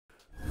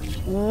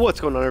What's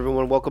going on,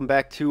 everyone? Welcome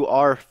back to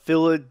our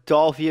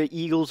Philadelphia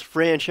Eagles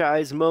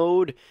franchise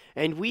mode.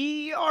 And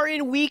we are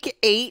in week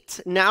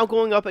 8, now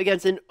going up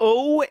against an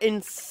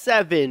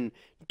 0-7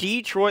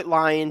 Detroit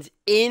Lions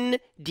in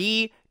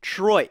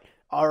Detroit.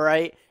 All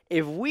right,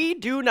 if we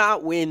do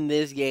not win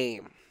this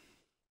game,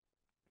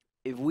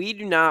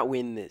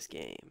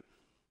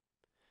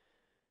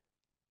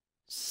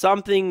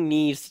 something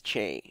needs to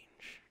change.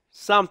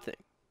 Something.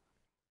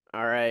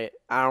 All right,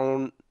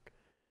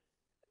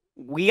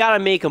 we got to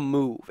make a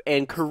move.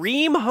 And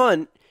Kareem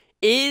Hunt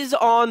is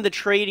on the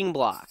trading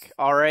block,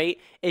 all right?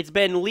 It's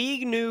been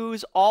league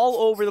news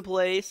all over the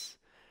place,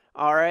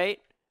 all right?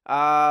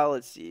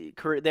 Let's see.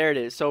 There it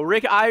is. So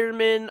Rick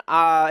Ironman,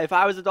 if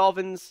I was the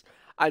Dolphins,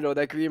 I know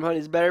that Kareem Hunt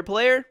is a better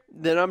player.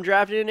 Then I'm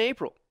drafted in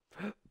April.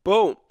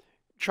 Boom.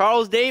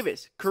 Charles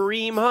Davis,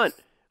 Kareem Hunt.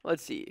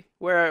 Let's see.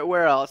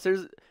 Where else?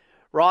 There's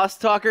Ross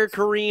Tucker,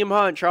 Kareem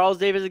Hunt. Charles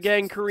Davis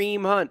again,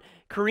 Kareem Hunt.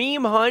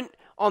 Kareem Hunt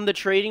on the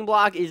trading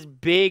block is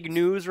big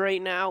news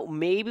right now.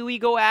 Maybe we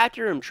go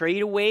after him,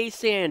 trade away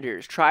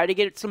Sanders, try to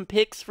get some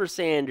picks for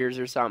Sanders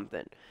or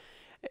something.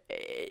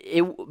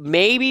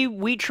 Maybe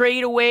we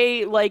trade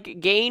away like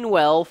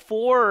Gainwell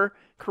for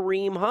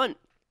Kareem Hunt.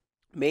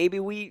 Maybe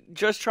we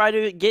just try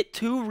to get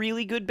 2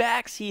 really good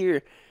backs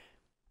here.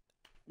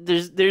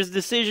 There's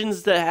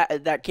decisions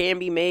that can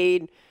be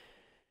made.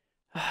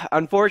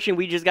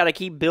 Unfortunately, we just got to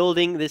keep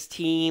building this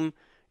team.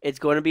 It's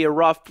going to be a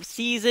rough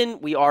season.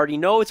 We already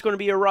know it's going to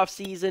be a rough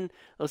season.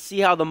 Let's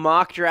see how the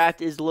mock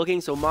draft is looking.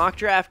 So mock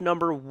draft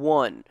number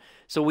 1.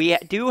 So we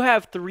do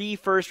have 3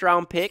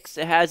 first-round picks.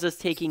 It has us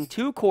taking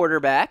 2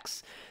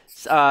 quarterbacks,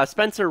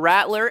 Spencer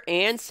Rattler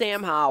and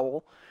Sam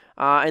Howell.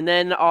 And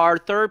then our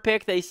 3rd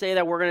pick, they say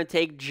that we're going to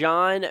take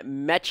John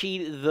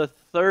Mechie the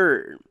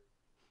 3rd.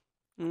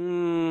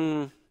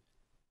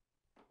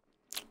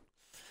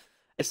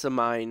 It's of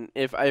mine,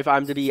 if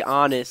I'm to be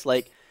honest.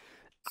 Like,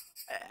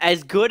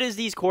 as good as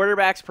these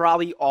quarterbacks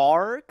probably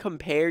are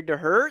compared to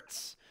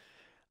Hurts,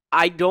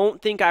 I don't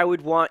think I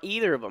would want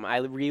either of them. I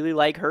really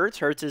like Hurts.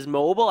 Hurts is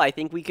mobile. I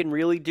think we can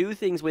really do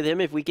things with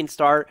him if we can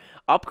start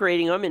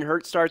upgrading him and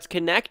Hurts starts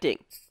connecting.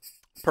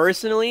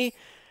 Personally,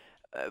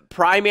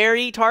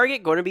 primary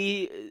target going to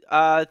be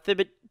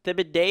Thibodeau.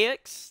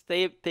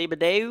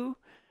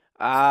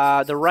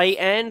 The right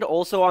end.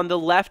 Also on the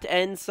left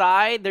end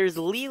side, there's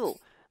Leal.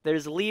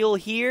 There's Leal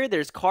here.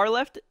 There's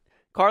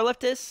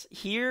Karlaftis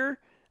here.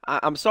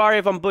 I'm sorry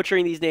if I'm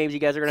butchering these names. You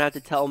guys are gonna have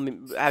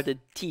to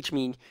teach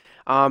me.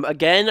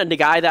 Again, the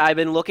guy that I've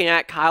been looking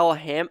at, Kyle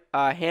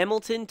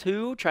Hamilton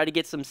too. Try to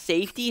get some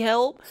safety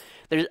help.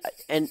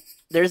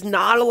 There's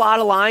not a lot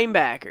of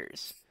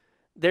linebackers.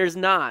 There's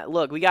not.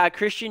 Look, we got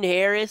Christian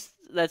Harris.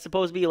 That's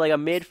supposed to be like a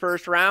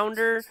mid-first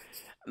rounder,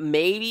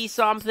 maybe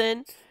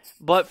something.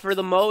 But for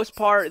the most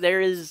part,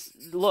 there's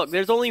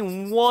only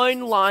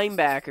one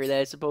linebacker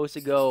that is supposed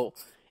to go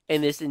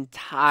in this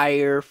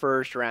entire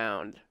first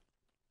round.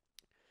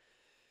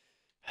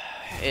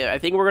 I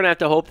think we're going to have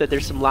to hope that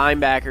there's some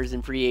linebackers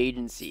in free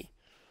agency.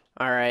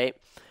 All right.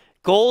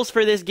 Goals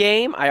for this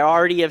game, I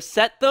already have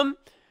set them.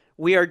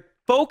 We are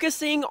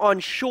focusing on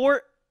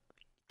short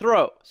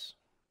throws.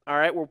 All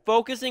right. We're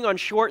focusing on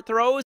short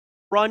throws,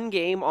 run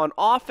game on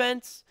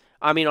defense.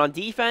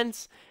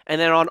 And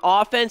then on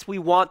offense, we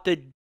want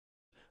the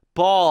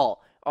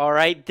ball. All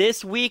right.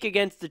 This week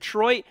against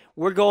Detroit,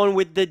 we're going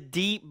with the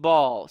deep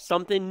ball.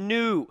 Something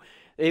new.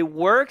 It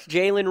worked.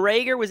 Jalen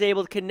Reagor was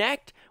able to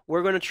connect.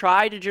 We're going to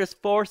try to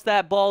just force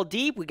that ball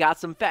deep. We got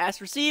some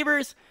fast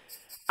receivers.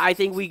 I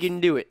think we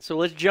can do it. So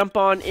let's jump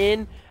on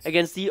in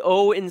against the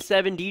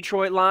 0-7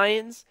 Detroit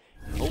Lions.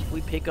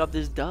 Hopefully pick up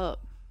this dub.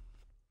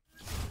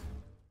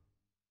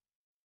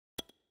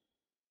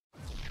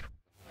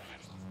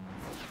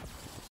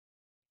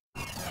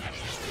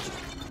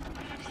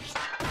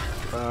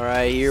 All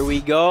right, here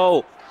we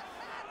go.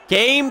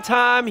 Game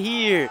time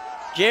here.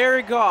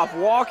 Jared Goff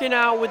walking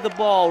out with the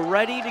ball,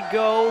 ready to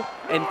go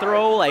and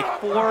throw like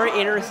 4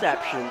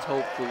 interceptions,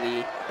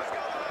 hopefully.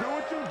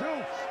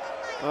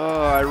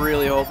 Oh, I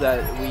really hope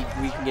that we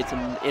can get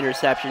some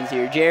interceptions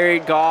here.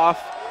 Jared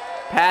Goff,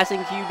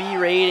 passing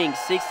QB rating,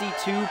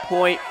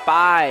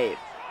 62.5.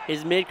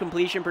 His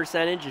mid-completion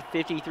percentage is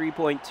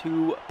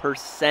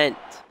 53.2%.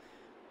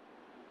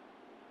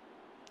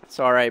 It's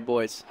all right,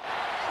 boys.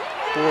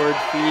 Ford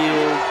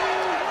Field.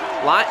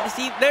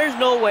 See, there's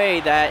no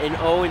way that an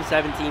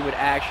 0-17 would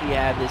actually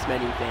have this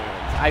many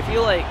fans. I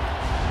feel like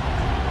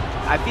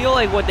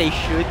what they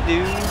should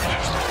do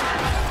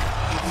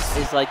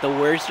is, like, the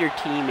worse your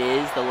team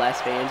is, the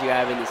less fans you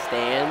have in the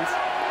stands.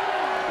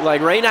 Like,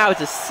 right now,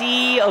 it's a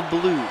sea of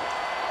blue.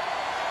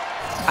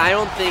 I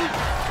don't think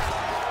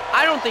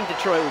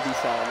Detroit would be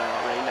selling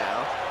out right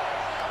now.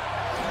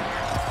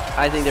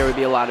 I think there would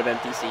be a lot of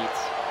empty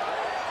seats.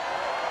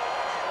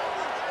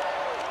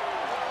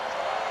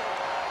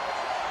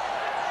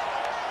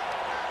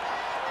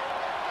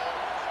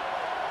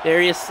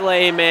 Darius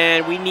Slay,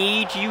 man, we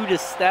need you to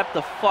step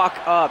the fuck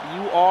up.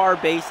 You are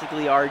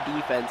basically our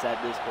defense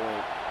at this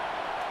point.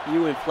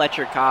 You and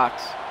Fletcher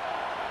Cox.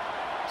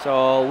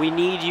 So we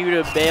need you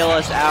to bail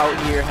us out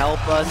here.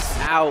 Help us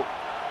out.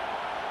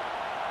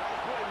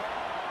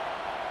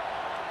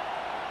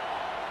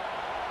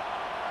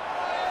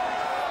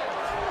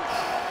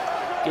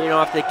 Getting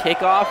off the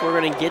kickoff, we're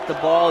going to get the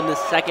ball in the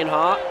second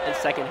half.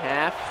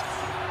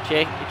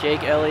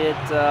 Jake Elliott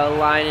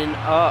lining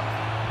up.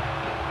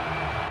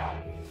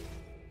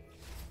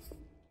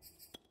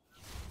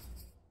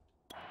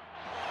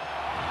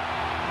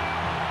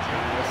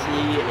 Let's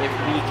see if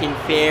we can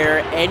fare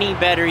any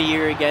better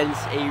here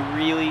against a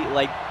really,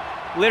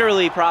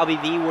 literally probably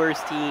the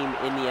worst team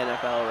in the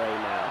NFL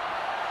right now.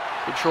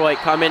 Detroit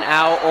coming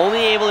out, only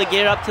able to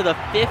get it up to the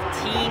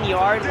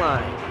 15-yard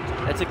line.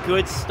 That's a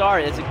good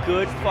start. That's a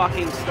good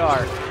fucking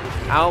start.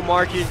 Out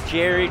marches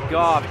Jared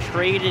Goff,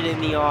 traded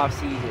in the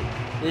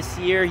offseason. This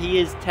year, he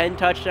is 10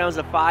 touchdowns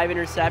to 5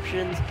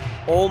 interceptions,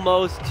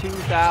 almost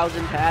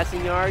 2,000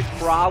 passing yards.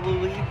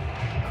 Probably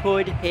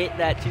could hit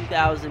that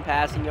 2,000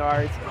 passing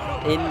yards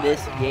in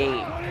this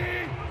game.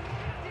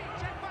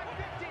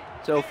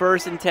 So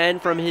 1st and 10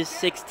 from his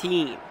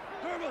 16.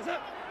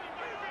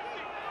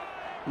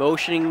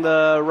 Motioning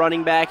the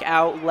running back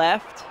out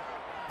left.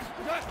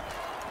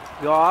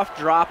 Goff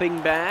dropping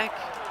back,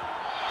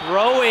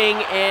 throwing,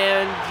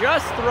 and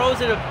just throws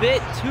it a bit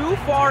too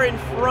far in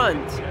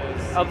front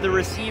of the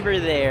receiver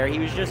there. He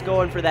was just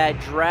going for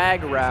that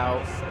drag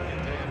route.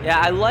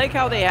 Yeah, I like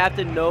how they have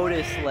to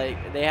notice,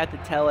 they have to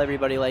tell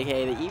everybody,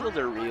 hey, the Eagles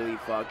are really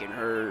fucking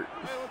hurt.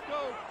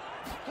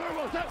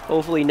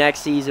 Hopefully next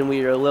season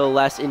we are a little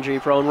less injury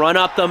prone. Run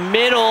up the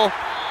middle,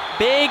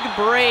 big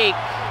break,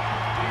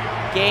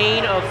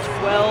 gain of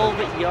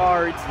 12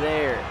 yards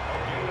there.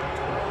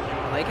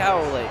 I like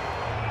how,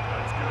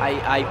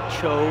 I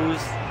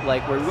chose,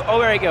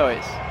 there he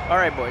goes. All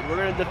right, boys, we're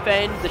going to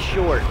defend the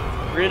short.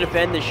 We're going to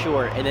defend the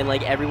short, and then,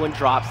 everyone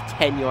drops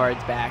 10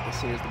 yards back as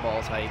soon as the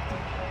ball's hiked.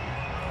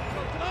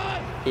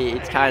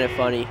 It's kind of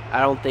funny.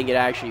 I don't think it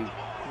actually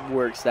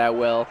works that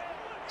well.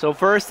 So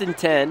 1st and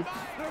 10.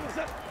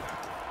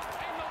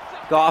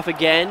 Goff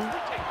again.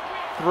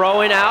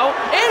 Throwing out.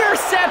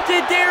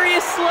 Intercepted,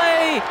 Darius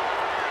Slay.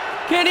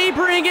 Can he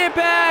bring it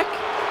back?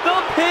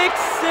 The pick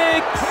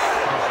six.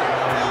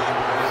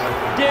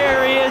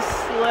 Darius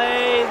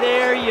Slay,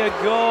 there you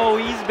go.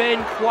 He's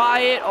been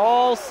quiet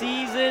all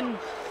season.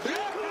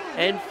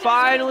 And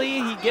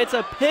finally, he gets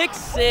a pick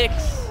six.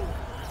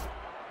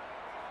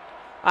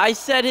 I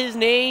said his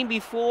name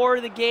before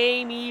the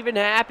game even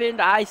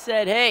happened. I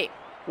said, hey,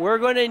 we're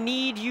going to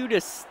need you to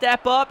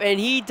step up, and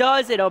he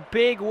does it a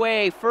big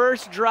way.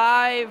 First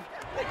drive,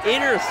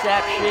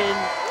 interception,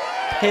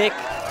 pick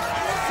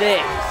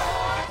six.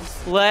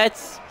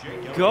 Let's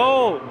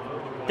go.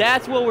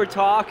 That's what we're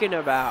talking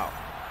about.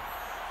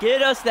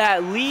 Get us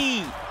that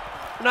lead.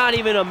 We're not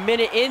even a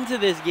minute into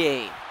this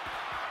game.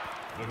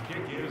 The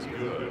kick is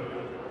good.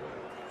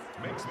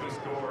 Makes the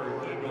score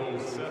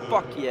Eagles 7.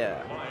 Fuck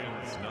yeah.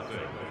 Lions nothing.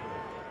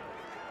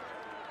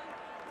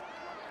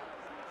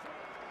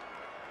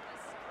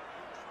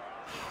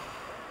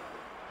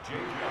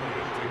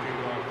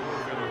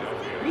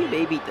 Green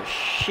Bay beat the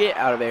shit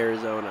out of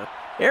Arizona.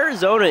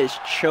 Arizona is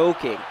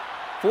choking.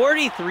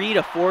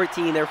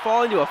 43-14. They're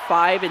falling to a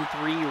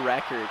 5-3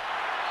 record.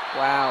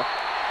 Wow.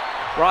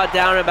 Brought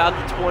down about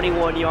the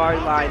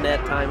 21-yard line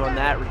that time on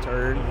that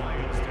return.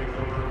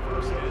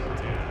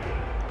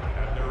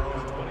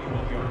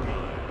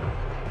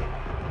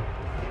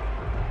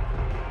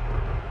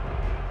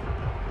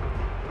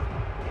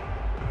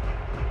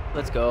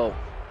 Let's go.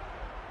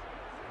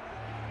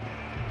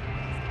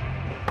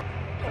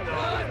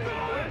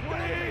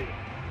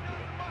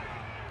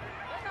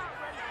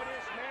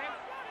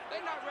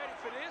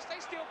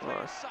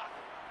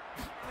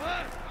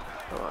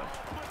 Come on.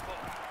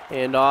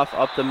 Handoff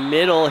up the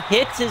middle,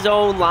 hits his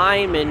own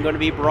lineman, going to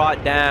be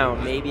brought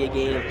down. Maybe a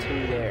gain of 2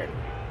 there.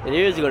 It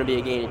is going to be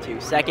a gain of 2.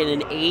 2nd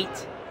and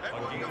 8.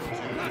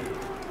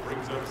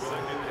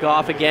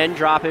 Goff again,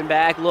 dropping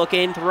back,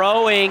 looking,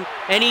 throwing,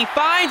 and he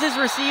finds his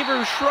receiver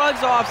who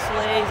shrugs off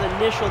Slay's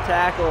initial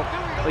tackle,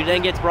 but he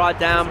then gets brought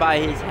down by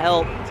his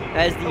help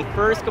as the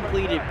first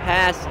completed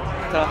pass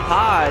to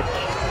Hodge,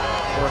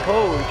 or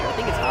Hoge, I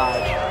think it's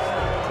Hodge,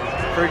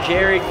 for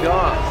Jared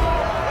Goff.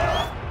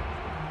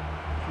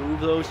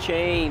 Move those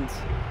chains.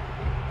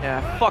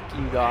 Yeah, fuck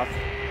you, Goff.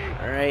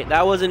 All right,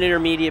 that was an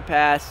intermediate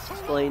pass.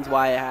 Explains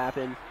why it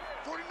happened.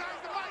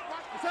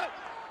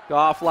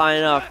 Goff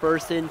lining up.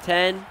 1st and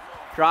 10.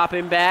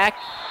 Dropping back.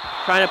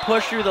 Trying to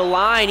push through the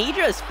line. He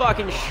just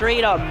fucking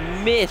straight up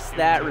missed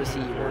that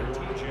receiver.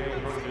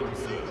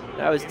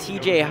 That was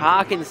TJ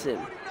Hawkinson.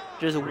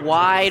 Just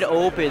wide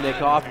open that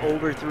Goff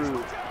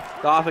overthrew.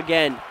 Goff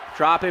again.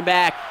 Dropping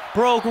back.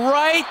 Broke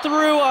right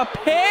through a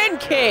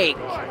pancake.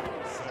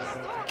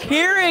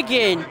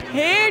 Kerrigan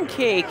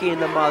pancaking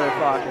the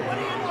motherfucker.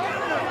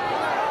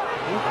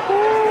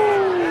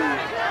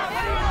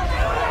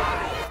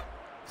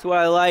 That's what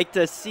I like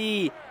to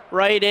see.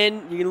 Right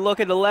in, you can look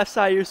at the left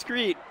side of your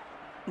screen.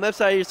 Left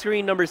side of your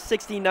screen, number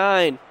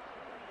 69.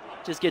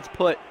 Just gets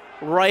put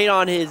right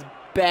on his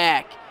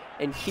back.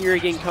 And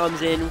Kerrigan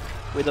comes in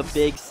with a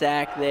big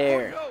sack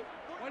there.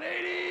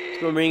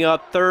 going to bring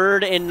up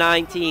 3rd and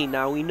 19.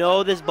 Now, we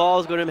know this ball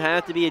is going to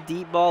have to be a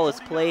deep ball. Let's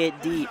play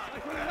it deep.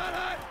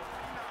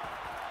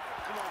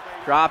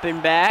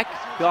 Dropping back.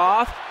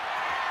 Goff.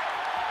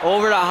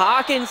 Over to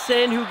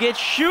Hawkinson, who gets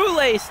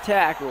shoelace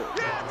tackled.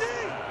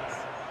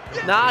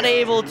 Not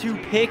able to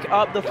pick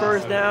up the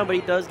first down, but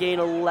he does gain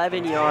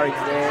 11 yards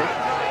there.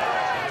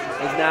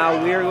 As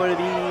now we're going to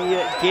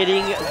be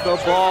getting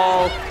the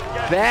ball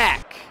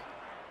back.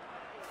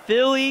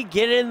 Philly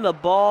getting the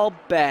ball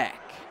back.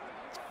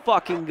 Let's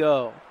fucking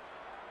go.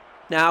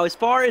 Now, as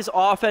far as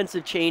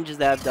offensive changes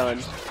that I've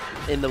done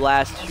in the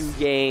last 2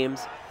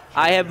 games,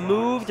 I have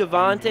moved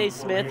Devontae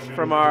Smith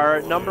from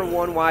our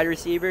 #1 wide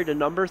receiver to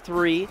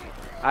 #3.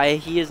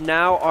 He is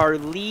now our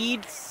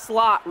lead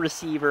slot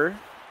receiver,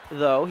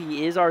 though.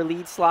 He is our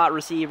lead slot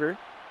receiver.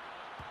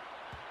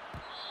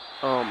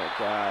 Oh, my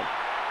God.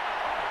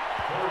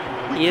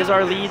 He is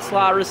our lead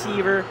slot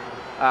receiver.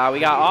 We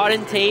got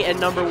Auden Tate at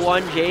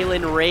 #1,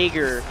 Jalen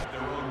Reagor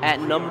at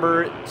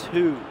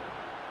 #2.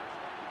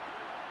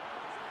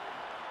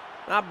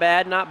 Not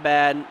bad, not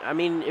bad. I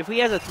mean, if he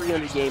has a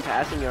 300-game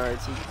passing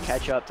yards, he can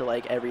catch up to,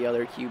 like, every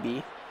other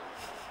QB.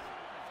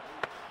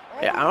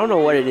 Yeah, I don't know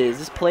what it is.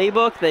 This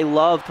playbook, they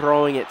love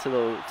throwing it to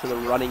the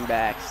running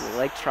backs. They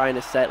like trying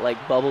to set, like,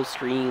 bubble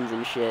screens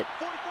and shit.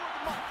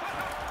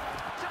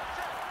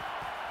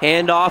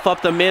 Handoff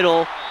up the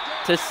middle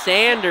to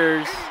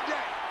Sanders.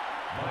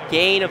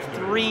 Gain of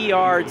 3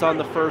 yards on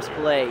the first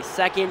play.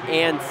 2nd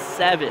and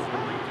 7.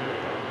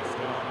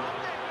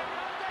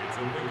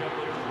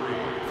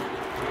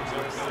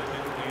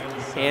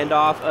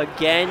 Handoff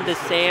again to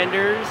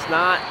Sanders.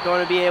 Not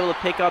going to be able to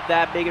pick up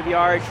that big of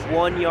yards.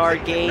 1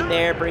 yard gain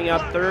there. Bring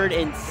up 3rd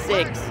and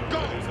 6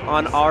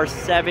 on our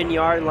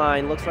 7-yard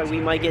line. Looks like we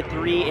might get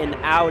 3 and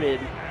outed.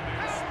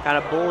 Kind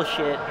of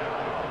bullshit.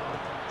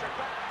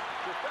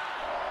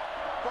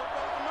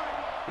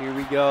 Here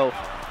we go.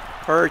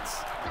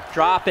 Hurts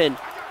dropping.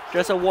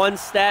 Just a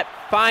 1-step.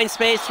 Finds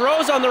space.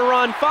 Throws on the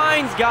run.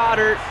 Finds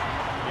Goddard.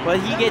 But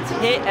he gets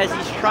hit as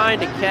he's trying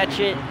to catch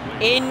it.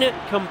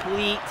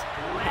 Incomplete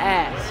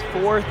pass.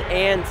 4th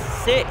and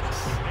 6.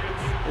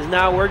 As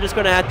now we're just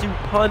going to have to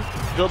punt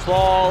the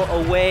ball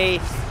away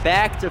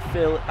back to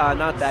Philly.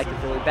 Not back to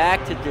Philly.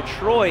 Back to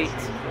Detroit.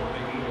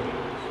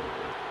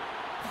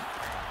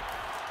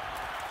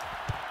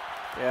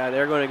 Yeah,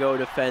 they're going to go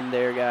defend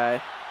their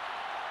guy.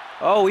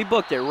 Oh, we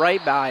booked it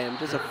right by him.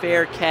 Just a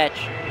fair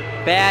catch.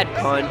 Bad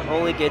punt.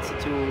 Only gets it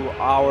to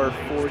our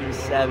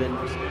 47.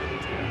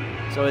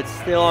 So it's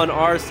still on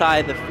our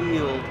side of the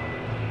field.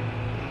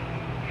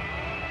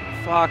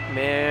 Fuck,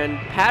 man.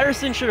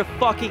 Patterson should have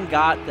fucking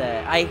got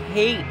that. I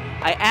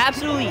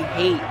absolutely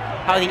hate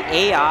how the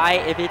AI,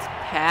 if it's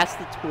past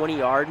the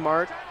 20-yard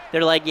mark,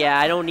 they're like, yeah,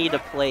 I don't need to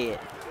play it.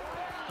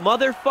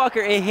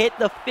 Motherfucker, it hit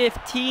the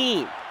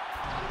 15.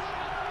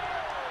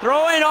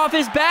 Throwing off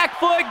his back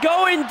foot,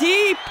 going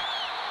deep.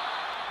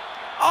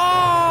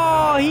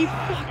 Oh, he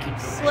fucking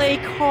Slay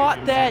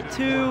caught that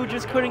too.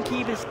 Just couldn't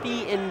keep his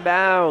feet in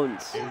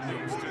bounds.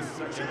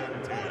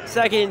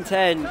 2nd and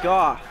 10,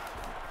 Goff.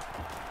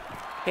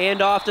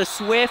 Handoff to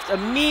Swift,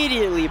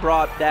 immediately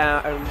brought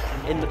down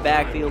in the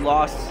backfield.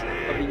 Loss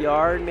of a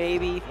yard,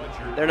 maybe.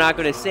 They're not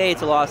going to say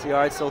it's a loss of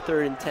yards, still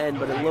 3rd and 10,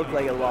 but it looked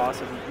like a loss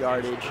of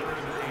yardage.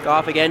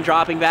 Goff again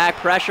dropping back.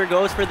 Pressure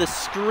goes for the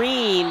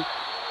screen,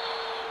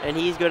 and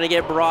he's going to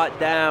get brought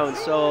down.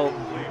 So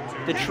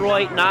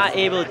Detroit not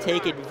able to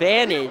take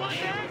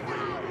advantage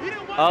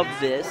of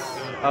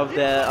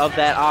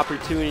that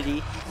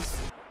opportunity.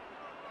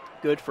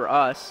 Good for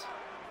us.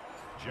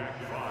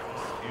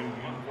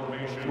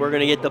 We're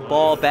going to get the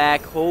ball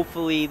back.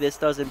 Hopefully this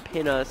doesn't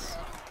pin us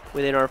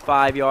within our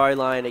 5-yard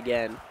line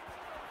again.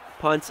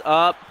 Punts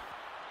up.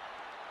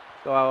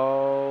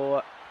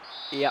 Go.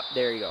 Yep,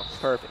 there you go.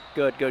 Perfect.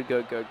 Good. We're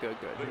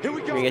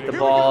going to get the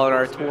ball on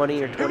our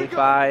 20 or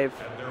 25.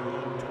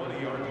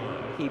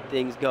 Keep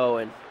things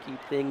going.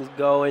 Keep things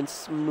going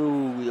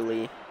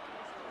smoothly.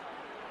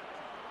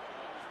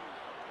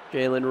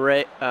 Jalen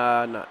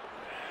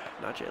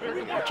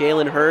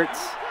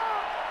Hurts.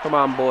 Come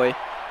on, boy.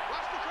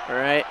 All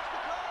right.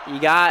 You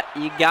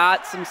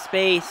got some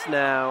space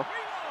now.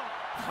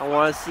 I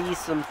want to see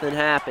something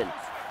happen.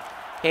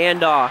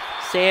 Handoff.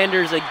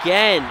 Sanders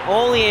again.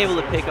 Only able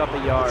to pick up a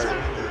yard.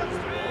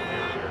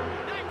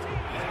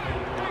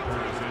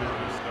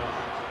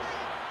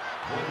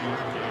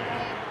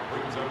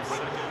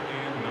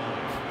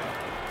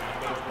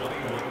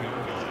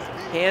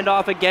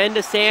 Handoff again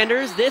to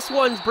Sanders. This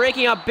one's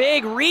breaking up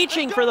big,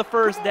 reaching for the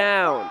first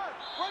down.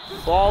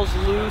 Ball's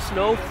loose,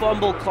 no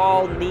fumble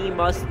call. Knee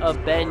must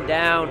have been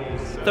down.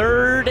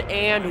 3rd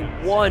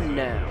and 1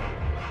 now.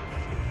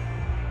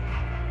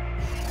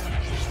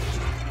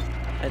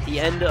 At the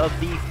end of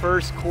the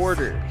first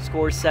quarter,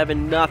 score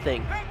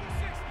 7-0.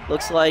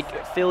 Looks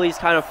like Philly's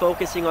kind of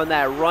focusing on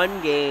that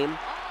run game.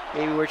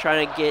 Maybe we're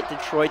trying to get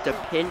Detroit to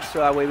pinch so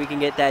that way we can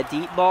get that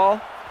deep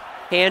ball.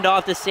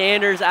 Handoff to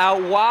Sanders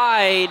out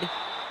wide.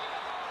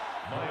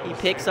 He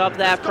picks up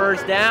that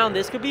first down.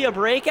 This could be a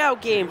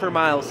breakout game for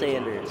Miles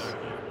Sanders.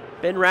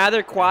 Been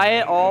rather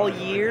quiet all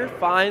year.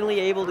 Finally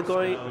able to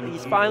go.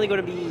 He's finally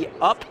going to be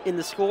up in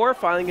the score.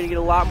 Finally going to get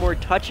a lot more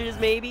touches,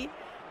 maybe.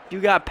 You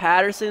got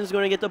Patterson's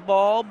going to get the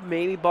ball.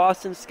 Maybe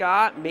Boston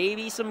Scott.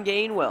 Maybe some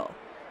Gainwell.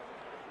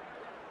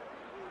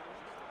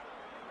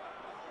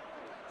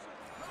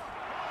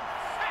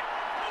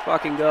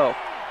 Fucking go.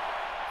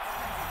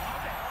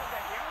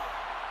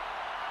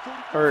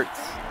 Hurts.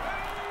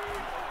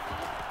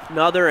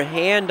 Another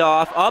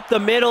handoff up the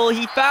middle.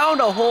 He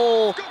found a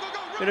hole.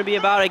 Going to be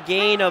about a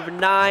gain of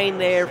 9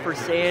 there for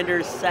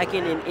Sanders.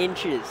 Second in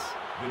inches.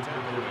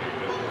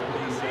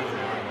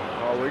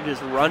 Oh, we're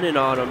just running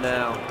on him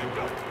now.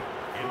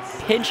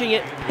 Pitching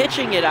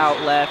it out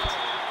left.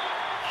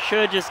 Should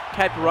have just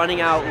kept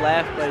running out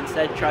left, but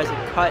instead tries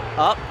to cut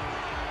up.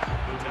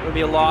 It'll be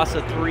a loss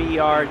of 3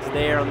 yards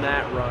there on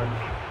that run.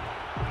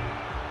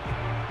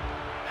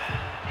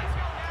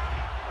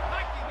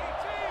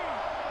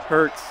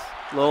 Hurts,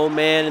 lone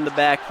man in the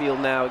backfield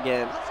now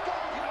again.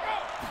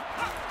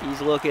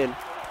 He's looking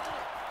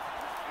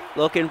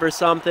for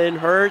something.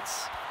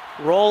 Hurts,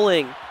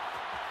 rolling.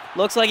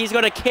 Looks like he's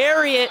going to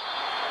carry it.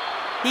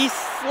 He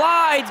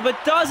slides,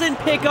 but doesn't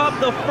pick up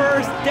the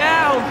first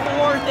down.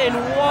 4th and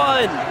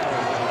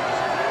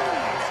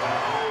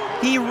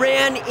 1. He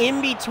ran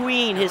in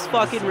between his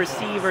fucking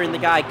receiver and the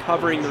guy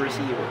covering the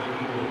receiver.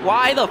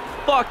 Why the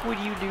fuck would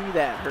you do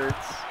that,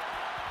 Hurts?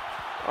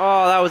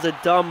 Oh, that was a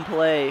dumb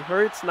play.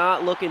 Hurts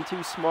not looking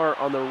too smart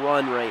on the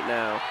run right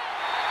now.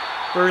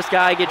 First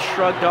guy gets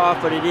shrugged off,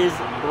 but it is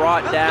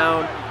brought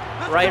down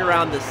right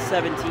around the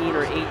 17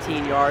 or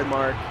 18 yard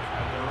mark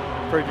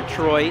for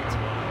Detroit.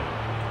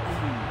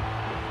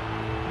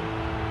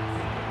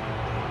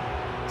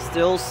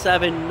 Still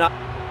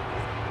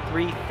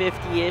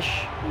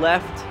 350-ish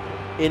left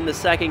in the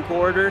second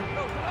quarter.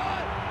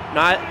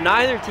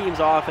 Neither team's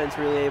offense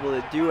really able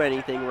to do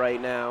anything right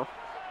now.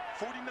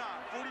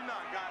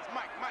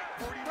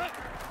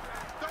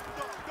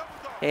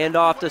 Hand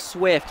off to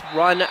Swift,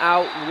 run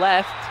out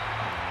left.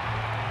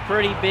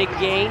 Pretty big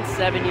gain,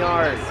 7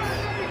 yards.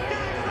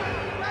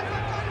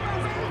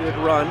 Good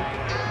run.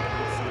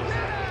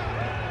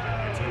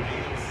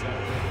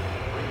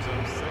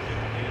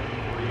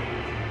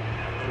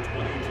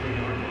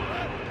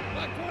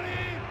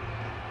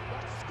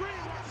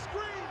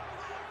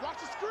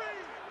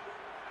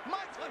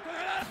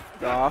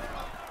 Off.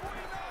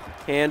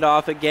 Hand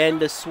off again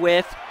to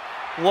Swift.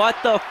 What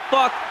the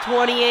fuck,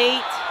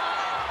 28?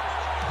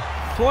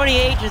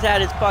 28 just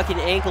had his fucking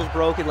ankles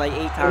broken like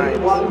 8 times.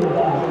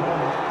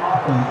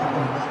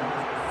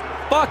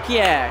 Fuck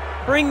yeah.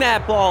 Bring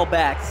that ball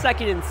back.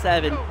 2nd and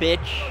 7, bitch.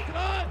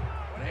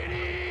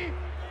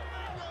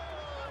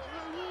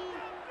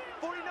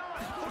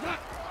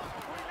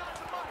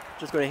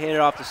 Just going to hand it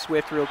off to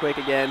Swift real quick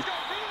again.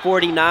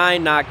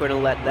 49, not going to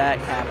let that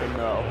happen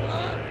though.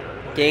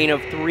 Gain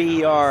of 3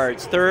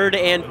 yards. 3rd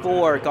and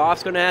 4.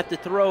 Goff's going to have to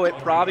throw it.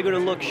 Probably going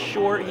to look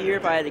short here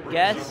if I had to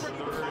guess.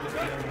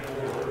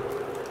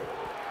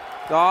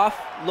 Goff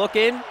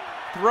looking.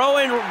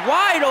 Throwing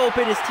wide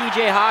open is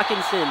TJ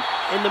Hawkinson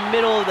in the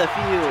middle of the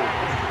field.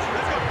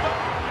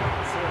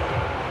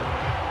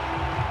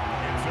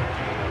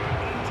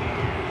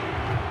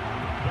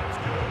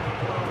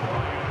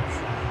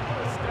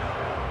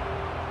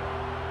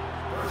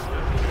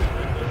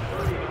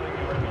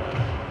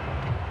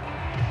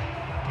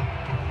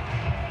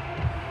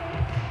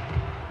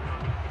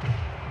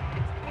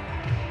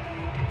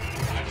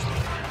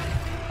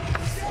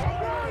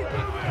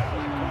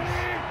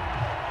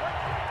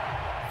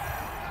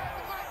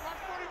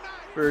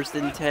 First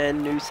and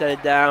 10, new set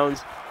of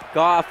downs.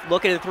 Goff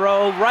looking to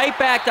throw right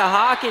back to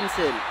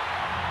Hawkinson.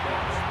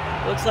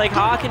 Looks like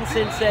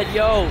Hawkinson said,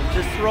 yo,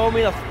 just throw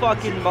me the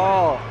fucking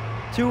ball.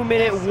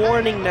 2-minute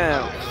warning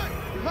now.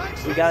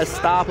 We gotta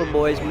stop him,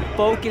 boys. We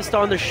focused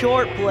on the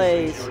short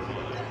plays.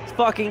 Let's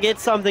fucking get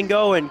something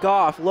going.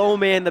 Goff, low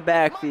man in the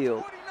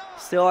backfield.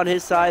 Still on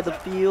his side of the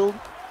field.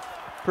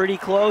 Pretty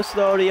close,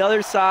 though, to the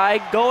other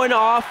side. Going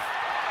off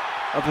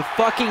of a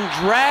fucking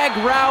drag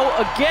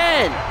route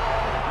again.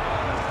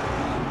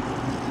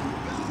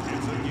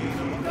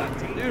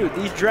 Dude,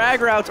 these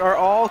drag routes are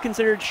all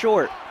considered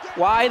short.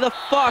 Why the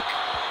fuck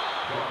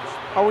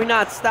are we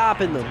not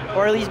stopping them?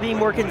 Or at least being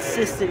more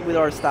consistent with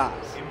our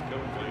stops?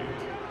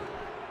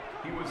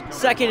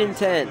 2nd and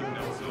 10.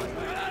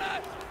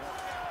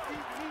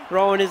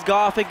 Throwing his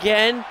Goff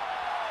again.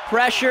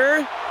 Pressure.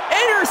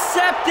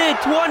 Intercepted,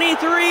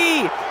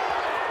 23.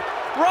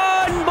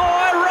 Run,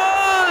 boy,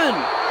 run!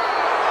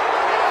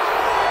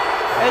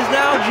 As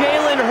now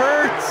Jalen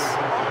Hurts.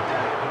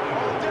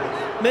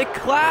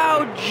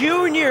 McLeod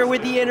Jr.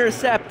 with the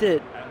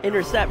interception.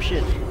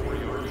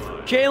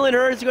 Jalen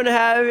Hurts is going to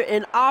have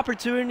an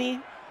opportunity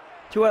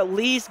to at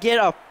least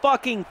get a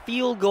fucking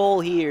field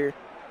goal here.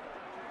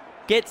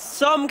 Get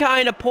some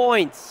kind of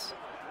points.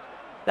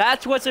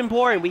 That's what's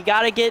important. We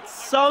got to get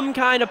some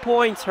kind of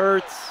points,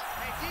 Hurts.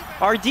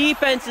 Our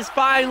defense is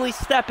finally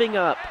stepping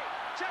up.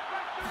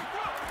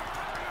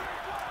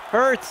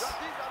 Hurts,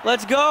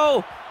 let's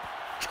go.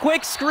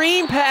 Quick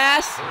screen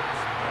pass.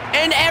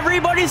 And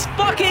everybody's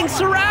fucking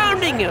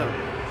surrounding him.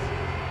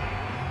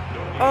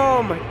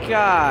 Oh my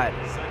God.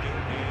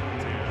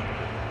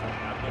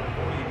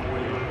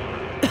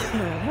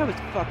 That was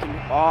fucking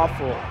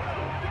awful.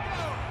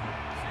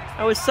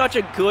 That was such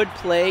a good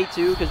play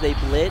too, because they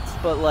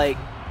blitzed, but like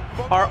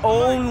our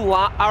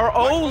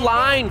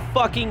O-line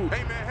fucking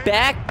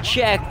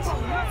back-checked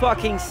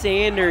fucking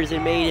Sanders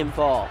and made him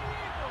fall.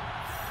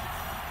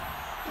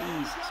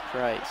 Jesus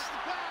Christ.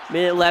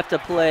 Minute left to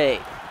play.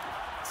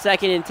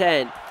 2nd and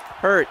 10.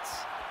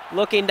 Hurts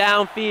looking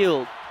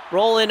downfield,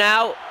 rolling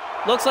out.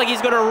 Looks like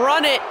he's gonna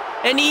run it,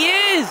 and he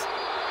is!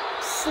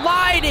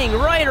 Sliding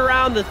right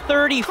around the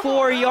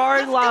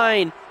 34-yard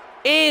line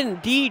in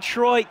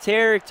Detroit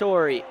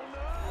territory.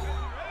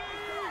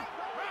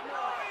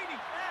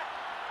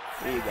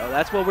 There you go.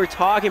 That's what we're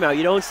talking about.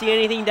 You don't see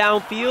anything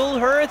downfield,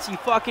 Hurts, you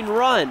fucking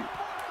run.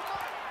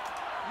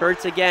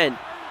 Hurts again.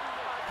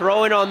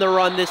 Throwing on the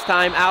run this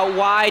time. Out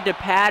wide to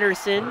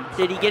Patterson.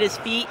 Did he get his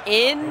feet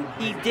in?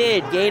 He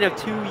did. Gain of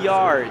 2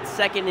 yards.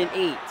 2nd and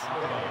 8.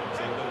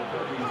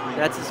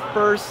 That's his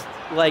first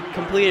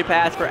completed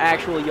pass for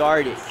actual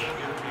yardage.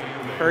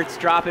 Hurts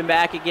dropping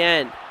back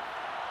again.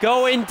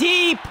 Going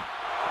deep.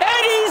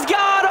 And he's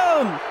got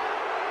him!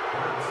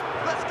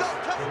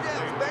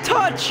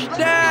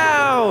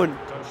 Touchdown!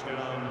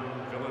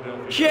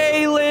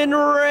 Jalen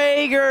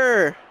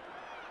Reagor.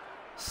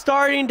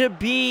 Starting to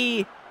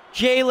be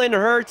Jalen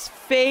Hurts'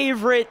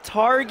 favorite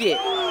target.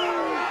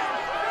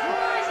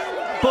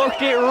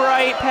 Booked it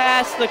right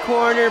past the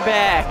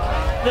cornerback.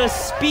 The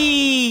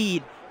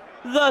speed.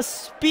 The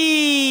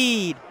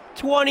speed.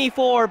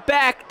 24,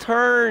 back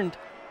turned.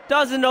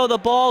 Doesn't know the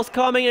ball's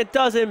coming. It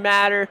doesn't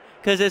matter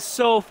because it's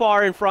so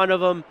far in front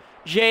of him.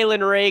 Jalen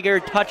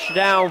Reagor,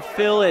 touchdown,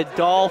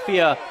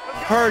 Philadelphia.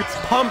 Hurts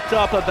pumped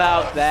up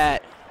about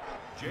that.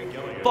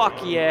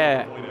 Fuck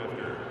yeah.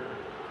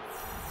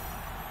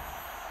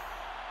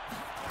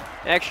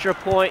 Extra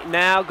point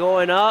now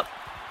going up.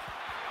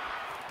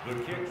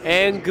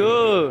 And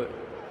good.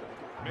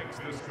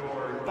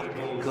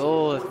 Fucking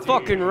good.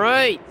 Fucking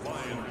right.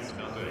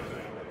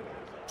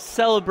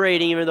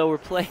 Celebrating even though we're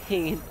playing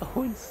in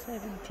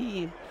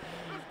 0-17.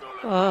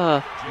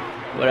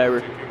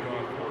 Whatever.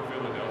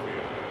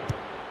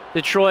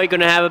 Detroit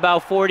gonna have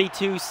about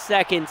 42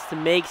 seconds to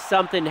make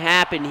something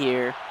happen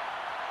here.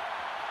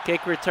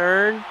 Kick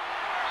return.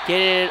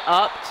 Getting it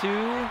up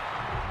to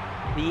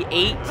the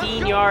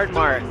 18-yard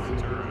mark.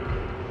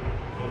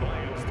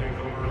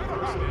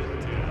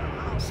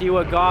 See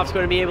what Goff's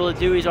going to be able to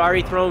do. He's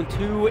already thrown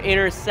 2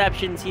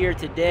 interceptions here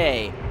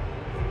today.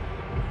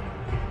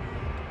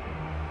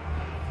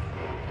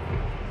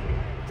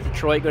 Is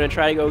Detroit going to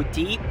try to go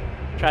deep,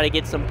 try to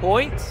get some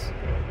points?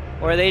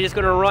 Or are they just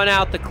going to run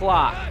out the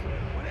clock?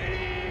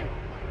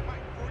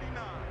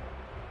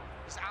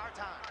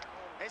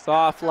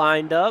 Goff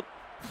lined up.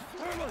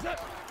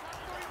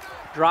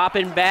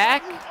 Dropping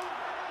back.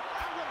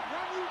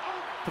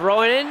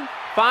 Throwing in.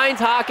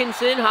 Finds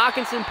Hawkinson.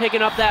 Hawkinson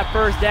picking up that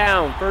first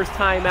down. First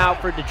time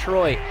out for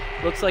Detroit.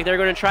 Looks like they're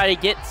going to try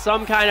to get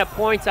some kind of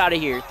points out of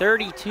here.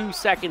 32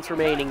 seconds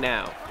remaining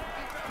now.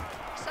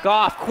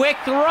 Goff, quick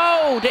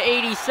throw to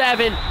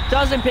 87.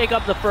 Doesn't pick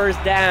up the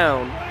first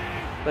down.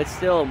 But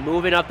still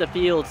moving up the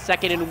field.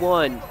 2nd and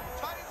 1.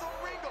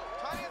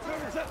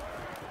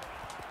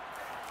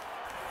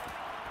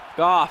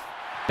 Goff.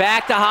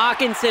 Back to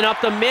Hawkinson up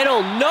the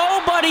middle.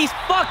 Nobody's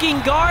fucking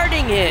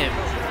guarding him.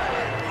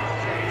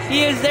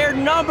 He is their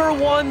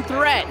 #1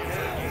 threat.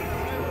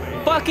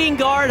 Fucking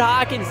guard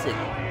Hawkinson.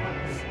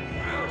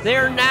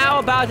 They're now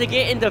about to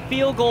get into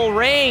field goal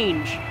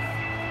range.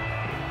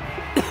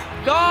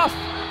 Goff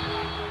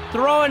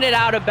throwing it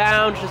out of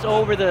bounds just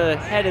over the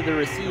head of the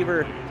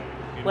receiver.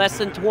 Less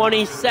than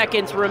 20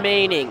 seconds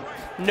remaining.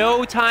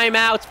 No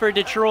timeouts for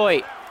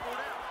Detroit.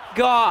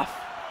 Goff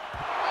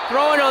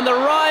throwing on the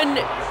run,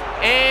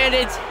 and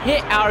it's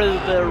hit out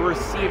of the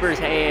receiver's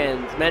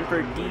hands. Meant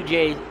for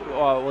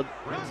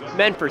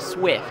meant for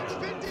Swift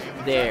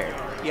there.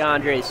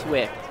 DeAndre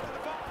Swift.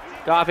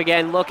 Goff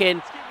again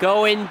looking,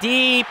 going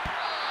deep.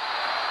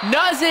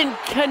 Doesn't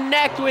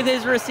connect with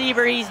his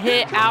receiver. He's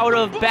hit out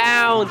of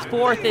bounds.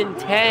 4th and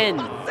 10.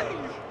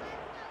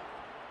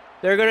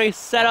 They're going to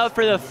set up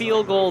for the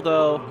field goal,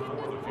 though.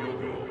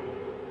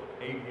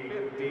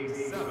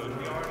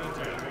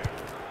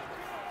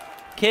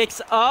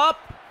 Kicks up.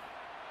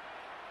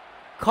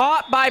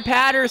 Caught by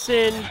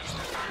Patterson.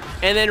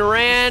 And then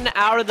ran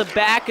out of the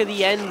back of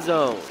the end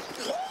zone.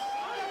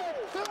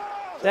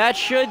 That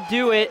should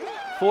do it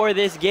for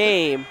this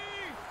game.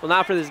 Well,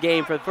 not for this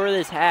game, for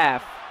this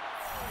half.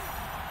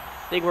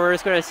 I think we're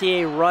just going to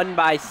see a run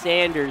by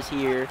Sanders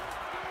here.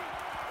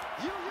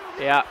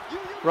 Yeah.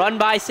 Run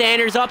by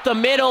Sanders up the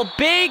middle.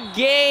 Big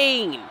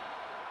gain.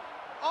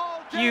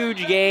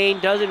 Huge gain.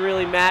 Doesn't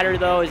really matter,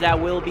 though, as that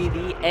will be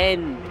the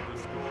end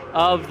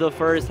of the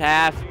first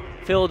half.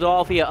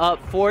 Philadelphia up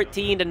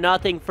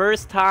 14-0.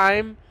 First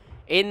time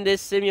in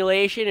this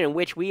simulation in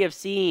which we have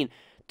seen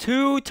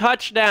 2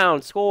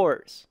 touchdown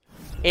scores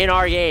in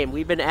our game.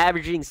 We've been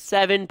averaging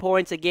 7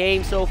 points a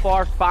game so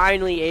far.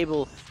 Finally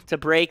able to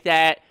break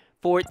that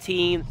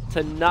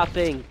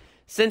 14-0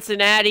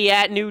 Cincinnati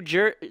at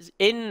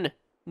in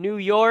New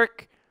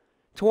York,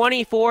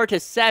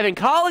 24-7.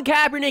 Colin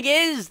Kaepernick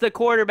is the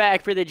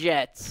quarterback for the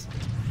Jets.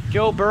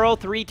 Joe Burrow,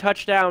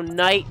 3-touchdown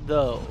night,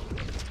 though.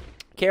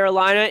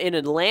 Carolina in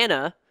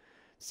Atlanta.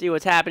 See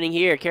what's happening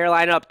here.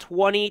 Carolina up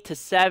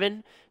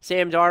 20-7.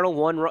 Sam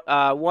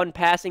Darnold, one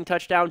passing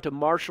touchdown to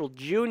Marshall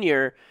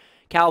Jr.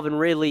 Calvin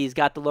Ridley's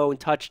got the lone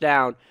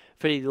touchdown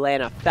for the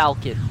Atlanta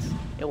Falcons.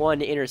 And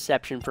one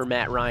interception for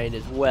Matt Ryan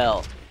as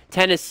well.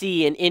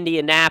 Tennessee and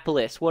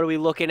Indianapolis. What are we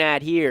looking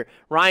at here?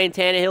 Ryan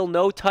Tannehill,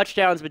 no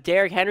touchdowns, but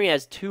Derrick Henry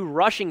has 2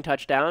 rushing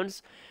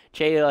touchdowns.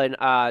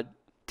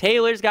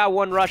 Taylor's got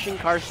 1 rushing.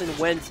 Carson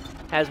Wentz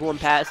has 1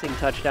 passing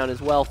touchdown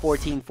as well.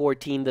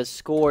 14-14 the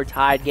score.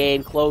 Tied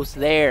game. Close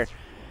there.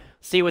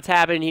 See what's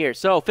happening here.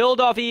 So,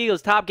 Philadelphia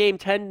Eagles, top game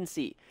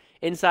tendency.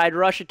 Inside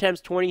rush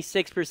attempts,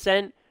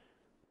 26%.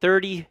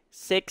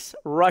 36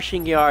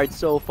 rushing yards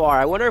so far.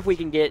 I wonder if we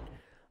can get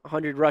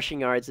 100 rushing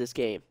yards this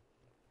game.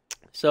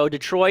 So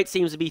Detroit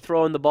seems to be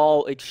throwing the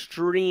ball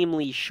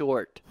extremely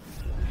short,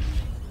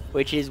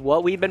 which is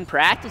what we've been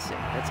practicing.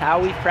 That's how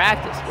we've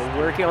practiced.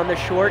 We're working on the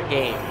short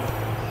game.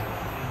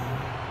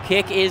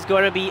 Kick is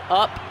going to be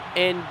up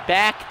and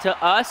back to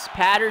us.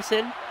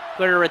 Patterson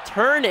going to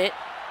return it,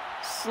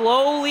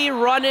 slowly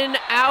running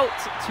out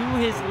to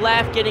his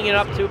left, getting it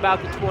up to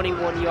about the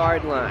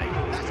 21-yard line.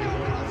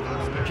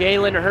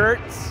 Jalen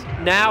Hurts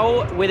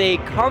now with a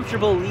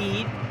comfortable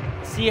lead.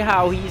 See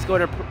how he's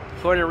going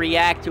to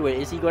react to it.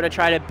 Is he going to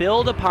try to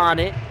build upon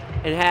it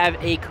and have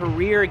a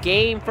career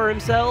game for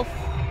himself?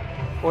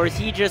 Or is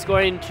he just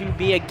going to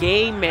be a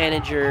game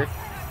manager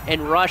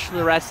and rush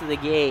the rest of the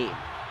game?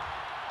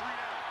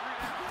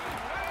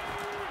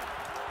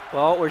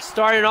 Well, we're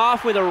starting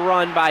off with a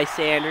run by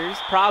Sanders.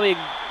 Probably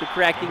the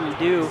correct thing to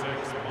do.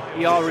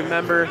 You all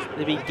remember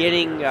the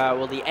beginning,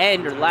 the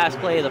end or the last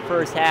play of the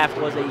first half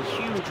was a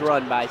huge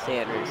run by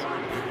Sanders.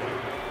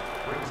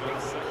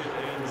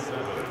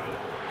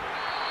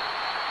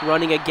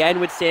 Running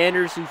again with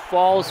Sanders, who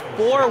falls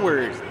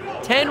forward.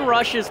 10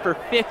 rushes for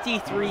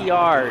 53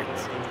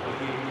 yards.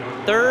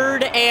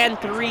 3rd and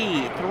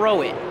 3.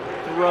 Throw it.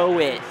 Throw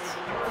it.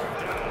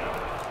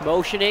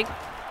 Motioning.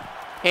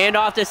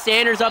 Handoff to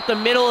Sanders up the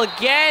middle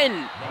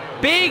again.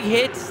 Big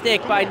hit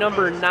stick by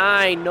number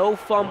 9. No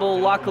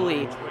fumble,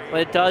 luckily. But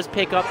it does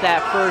pick up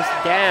that first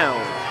down,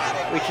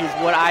 which is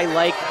what I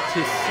like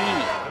to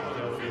see.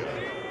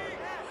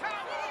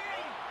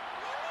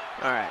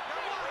 All right.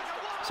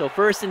 So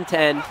 1st and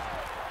 10.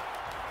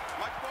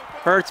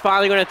 Hurts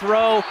finally going to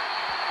throw.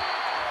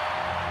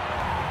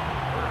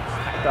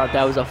 I thought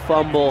that was a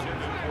fumble.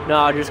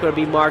 No, just going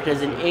to be marked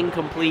as an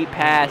incomplete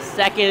pass.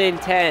 2nd and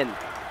 10.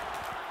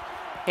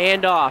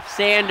 Handoff.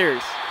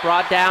 Sanders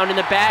brought down in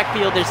the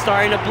backfield. They're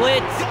starting to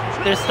blitz.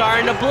 They're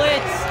starting to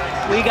blitz.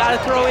 We got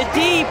to throw it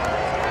deep.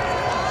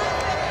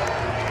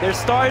 They're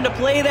starting to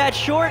play that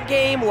short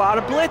game. A lot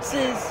of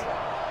blitzes.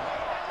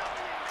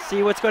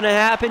 See what's going to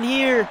happen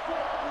here.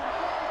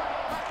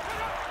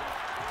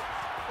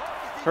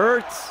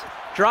 Hurts,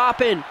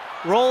 dropping,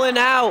 rolling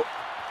out,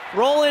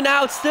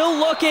 still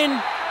looking,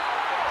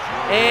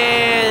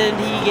 and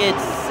he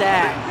gets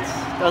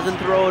sacked. Doesn't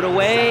throw it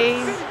away,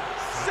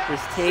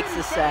 just takes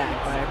the sack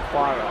by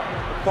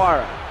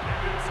Aquara.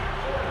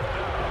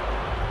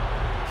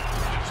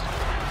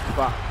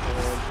 Fuck,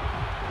 man.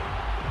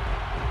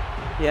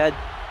 Yeah,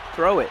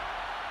 throw it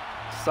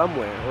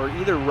somewhere, or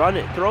either run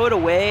it, throw it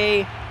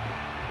away,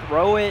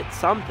 throw it,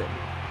 something.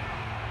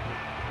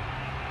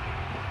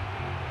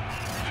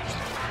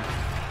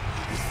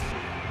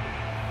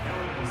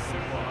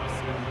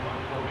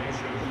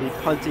 He's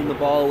punting the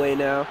ball away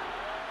now.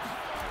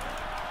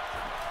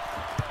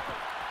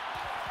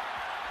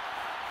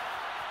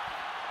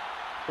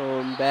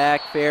 Going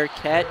back, fair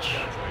catch.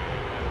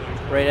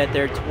 Right at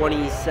their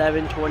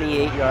 27,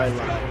 28-yard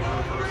line.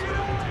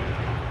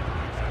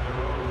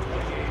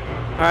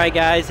 All right,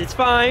 guys, it's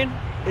fine.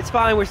 It's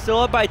fine. We're still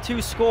up by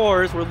 2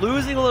 scores. We're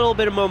losing a little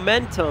bit of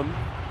momentum,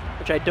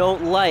 which I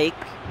don't like,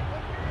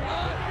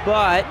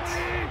 but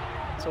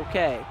it's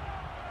okay.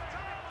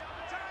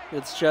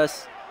 It's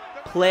just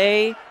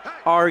play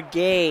our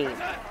game.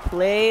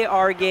 Play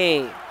our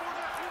game.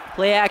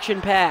 Play action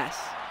pass.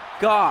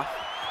 Goff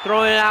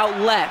throwing it out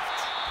left.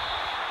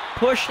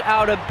 Pushed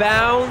out of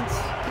bounds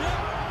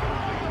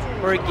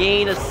for a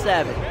gain of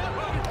 7.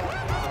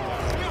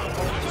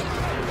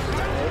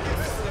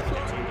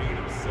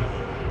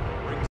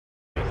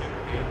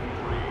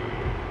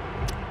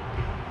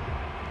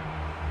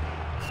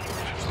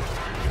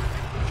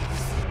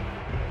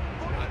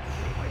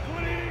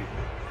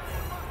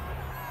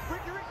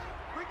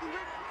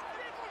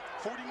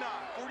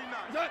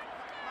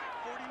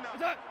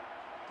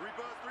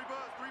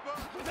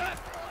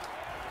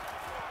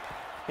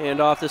 Hand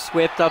off to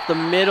Swift up the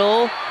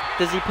middle.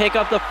 Does he pick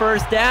up the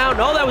first down?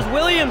 No, that was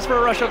Williams for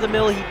a rush up the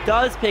middle. He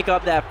does pick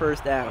up that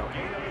first down.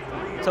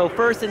 So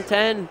 1st and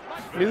 10.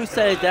 New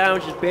set it down,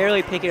 just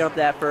barely picking up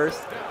that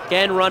first.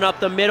 Again, run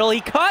up the middle.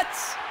 He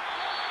cuts.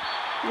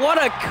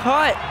 What a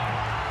cut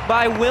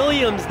by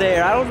Williams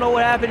there. I don't know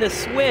what happened to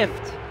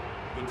Swift,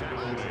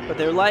 but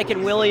they're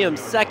liking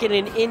Williams. Second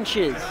and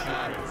inches.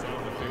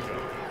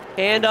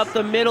 And up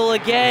the middle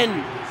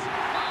again.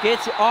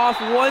 Gets off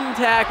one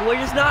tackle. We're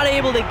just not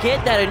able to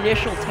get that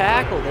initial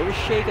tackle. They just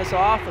shake us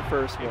off the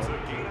first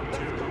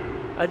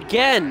one.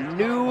 Again,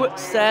 new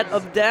set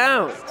of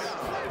downs.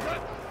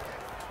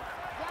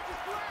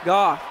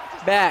 Goff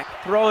back,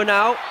 throwing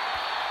out,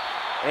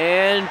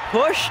 and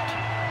pushed.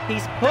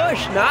 He's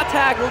pushed, not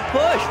tackled,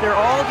 pushed. They're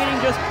all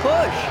getting just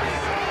pushed.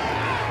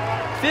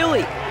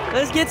 Philly,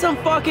 let's get some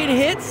fucking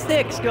hit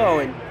sticks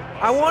going.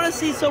 I want to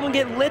see someone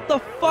get lit the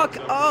fuck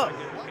up.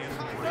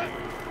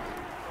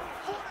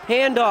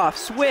 Handoff,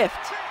 Swift.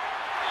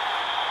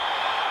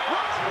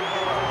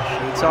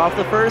 Shakes off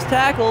the first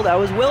tackle. That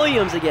was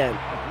Williams again,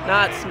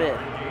 not Smith.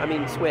 I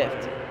mean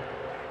Swift.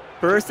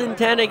 First and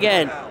 10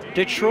 again.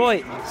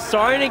 Detroit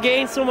starting to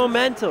gain some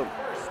momentum.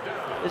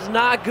 It's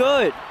not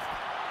good.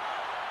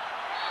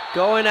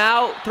 Going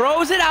out,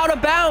 throws it out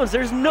of bounds.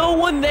 There's no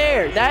one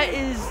there. That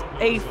is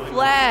a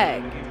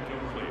flag.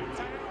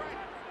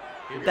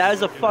 That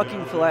is a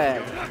fucking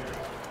flag.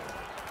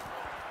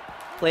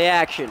 Play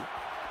action.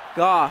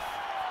 Goff.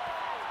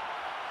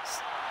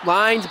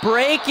 Lines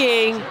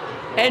breaking,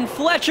 and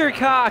Fletcher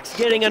Cox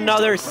getting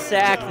another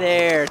sack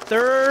there.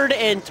 3rd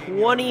and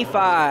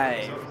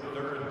 25.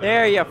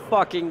 There you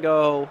fucking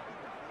go.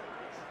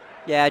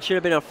 Yeah, it should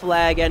have been a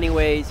flag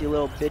anyways, you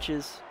little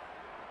bitches.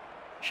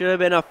 Should have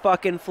been a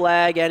fucking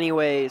flag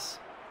anyways.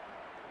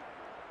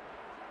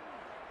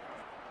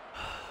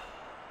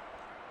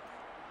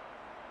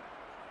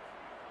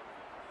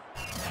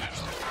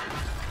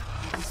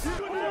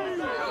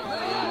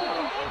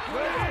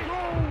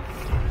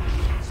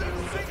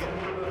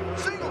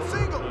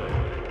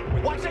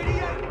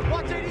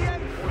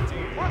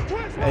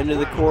 End of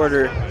the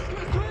quarter.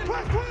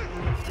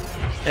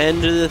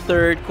 End of the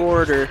third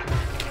quarter.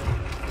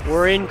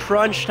 We're in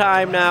crunch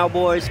time now,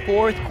 boys.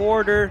 Fourth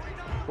quarter.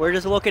 We're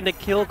just looking to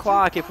kill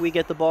clock if we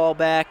get the ball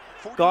back.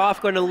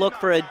 Goff going to look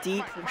for a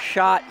deep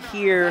shot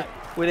here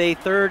with a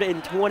 3rd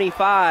and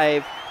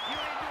 25.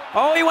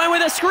 Oh, he went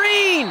with a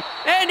screen,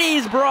 and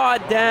he's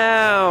brought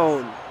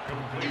down.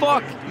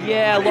 Fuck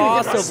yeah,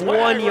 loss of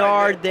 1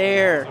 yard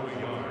there.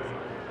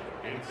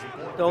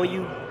 Don't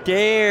you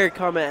dare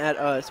come at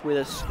us with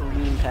a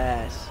screen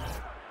pass.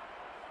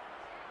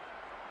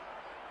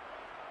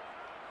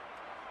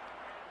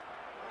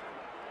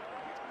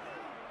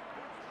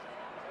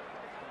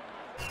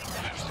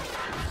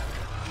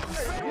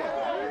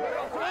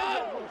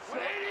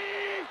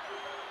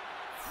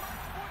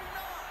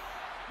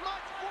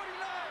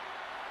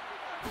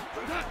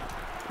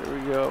 Here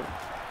we go.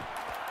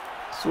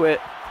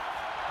 Swift.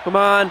 Come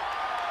on.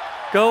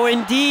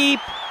 Going deep.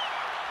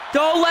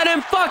 Don't let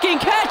him fucking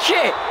catch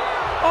it.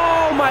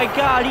 Oh my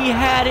God, he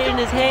had it in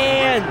his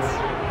hands.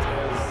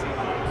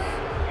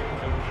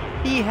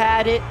 He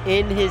had it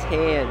in his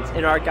hands,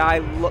 and our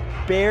guy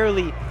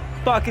barely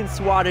fucking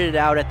swatted it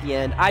out at the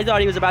end. I thought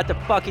he was about to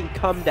fucking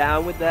come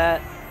down with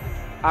that.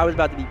 I was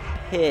about to be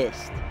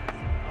pissed.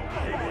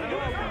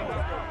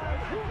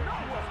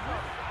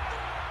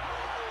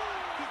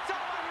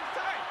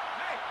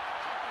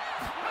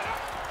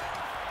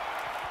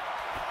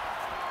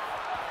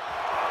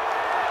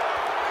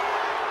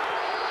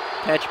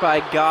 Catch by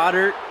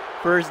Goddard,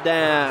 first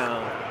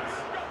down.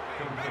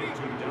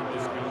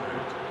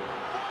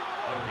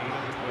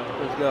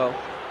 Let's go.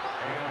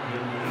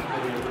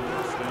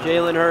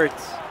 Jalen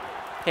Hurts,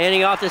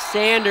 handing off to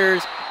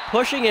Sanders,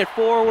 pushing it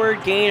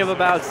forward, gain of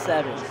about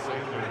 7.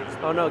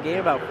 Oh no, gain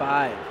of about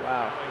 5,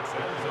 wow.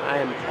 I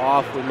am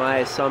off with my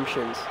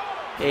assumptions.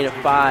 Gain of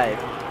 5,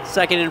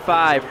 2nd and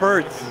 5,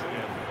 Hurts.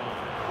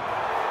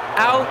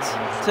 Out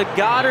to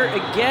Goddard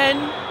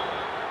again.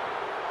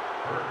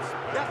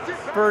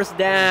 First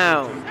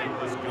down.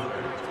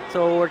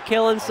 So we're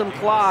killing some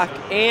clock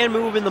and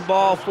moving the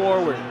ball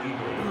forward.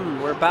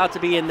 We're about to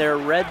be in their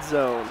red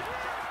zone.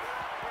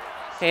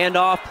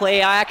 Handoff,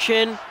 play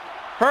action.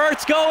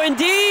 Hurts going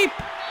deep.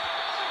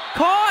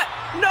 Caught.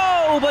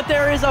 No, but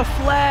there is a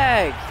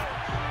flag.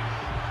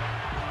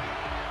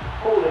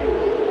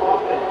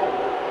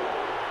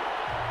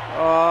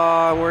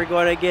 Oh, we're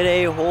going to get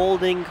a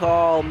holding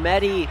call.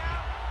 Mehdi.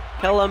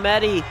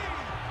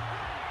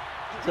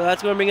 So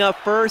that's going to bring up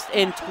 1st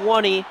and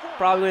 20.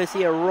 Probably going to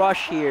see a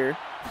rush here.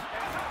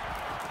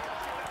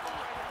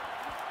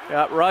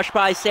 Got rushed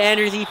by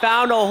Sanders. He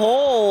found a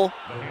hole.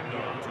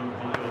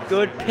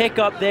 Good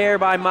pickup there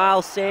by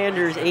Miles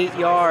Sanders, 8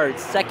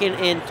 yards. 2nd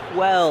and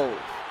 12.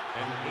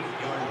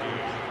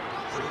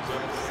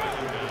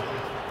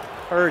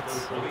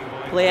 Hurts,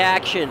 play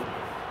action,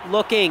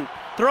 looking,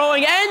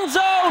 throwing, end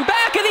zone,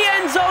 back of the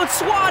end zone,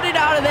 swatted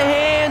out of the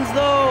hands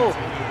though.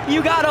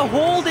 You gotta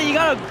hold it, you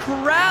gotta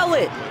corral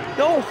it.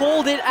 Don't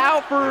hold it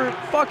out for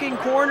fucking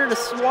corner to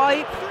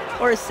swipe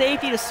or a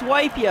safety to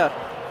swipe you.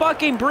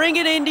 Fucking bring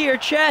it into your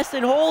chest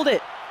and hold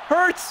it.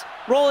 Hurts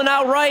rolling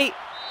out right.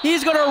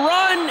 He's gonna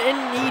run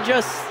and he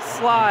just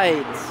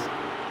slides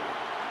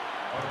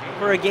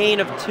for a gain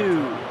of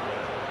 2.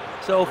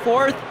 So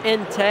 4th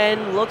and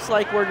 10. Looks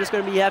like we're just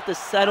gonna have to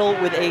settle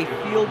with a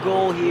field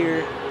goal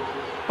here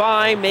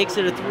fine, makes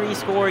it a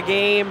 3-score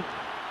game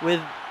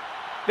with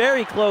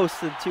very close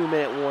to the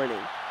 2-minute warning.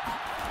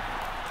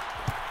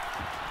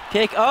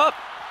 Kick up,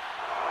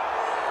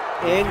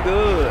 and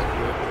good.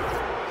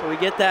 So we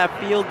get that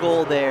field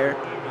goal there.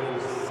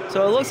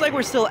 So it looks like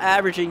we're still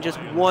averaging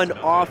just 1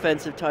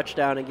 offensive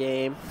touchdown a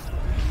game.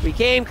 We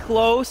came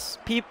close.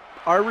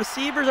 Our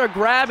receivers are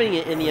grabbing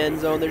it in the end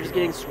zone. They're just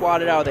getting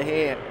swatted out of the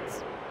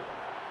hands.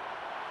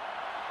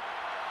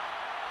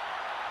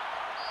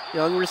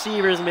 Young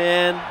receivers,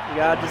 man. You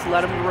gotta just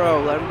let them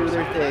grow. Let them do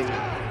their thing.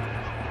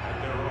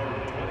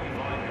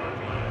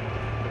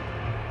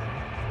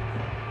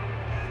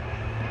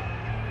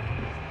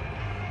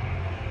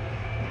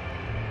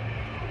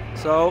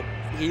 So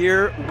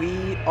here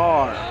we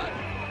are.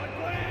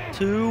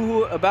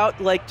 About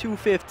like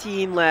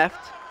 2:15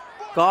 left.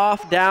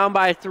 Goff down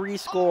by 3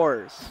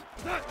 scores.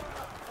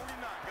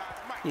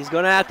 He's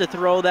gonna have to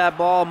throw that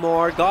ball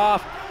more.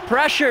 Goff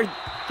pressured,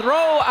 throw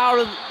out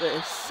of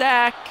the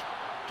sack,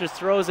 just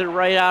throws it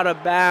right out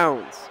of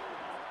bounds.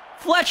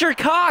 Fletcher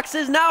Cox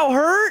is now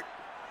hurt.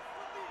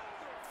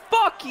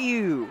 Fuck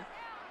you.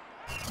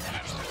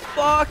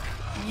 Fuck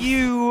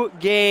you,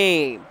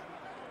 game.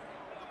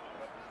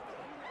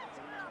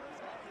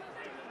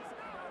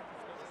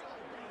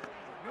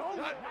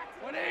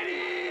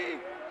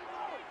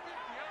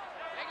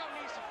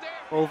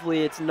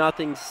 Hopefully it's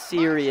nothing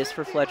serious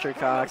for Fletcher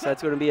Cox.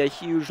 That's going to be a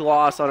huge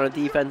loss on our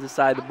defensive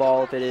side of the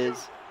ball if it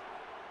is.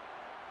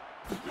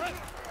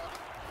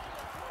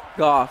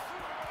 Goff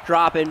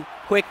dropping,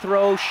 quick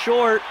throw,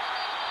 short.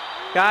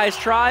 Guys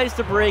tries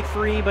to break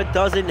free but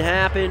doesn't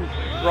happen.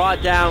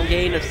 Brought down,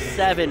 gain of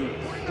 7.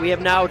 We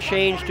have now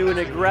changed to an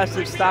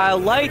aggressive style.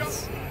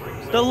 Lights,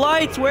 the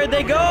lights, where'd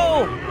they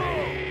go?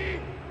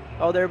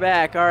 Oh, they're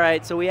back. All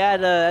right, so we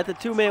had at the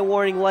 2-minute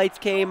warning, lights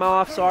came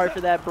off. Sorry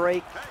for that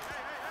break.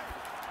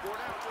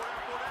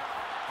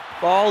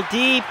 Ball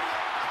deep.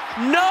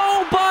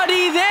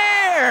 Nobody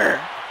there!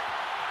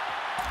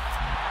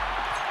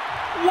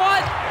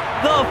 What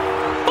the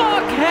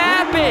fuck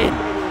happened?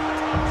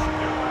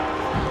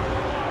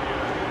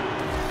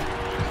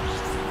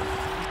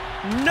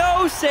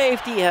 No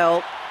safety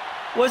help.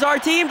 Was our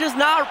team just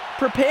not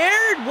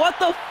prepared? What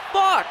the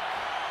fuck?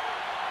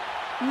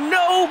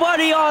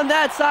 Nobody on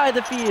that side of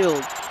the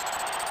field.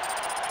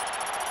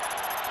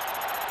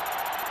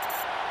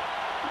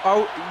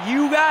 Oh,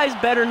 you guys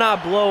better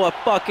not blow a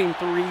fucking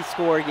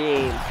 3-score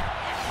game.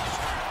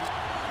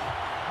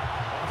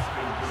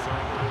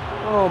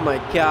 Oh my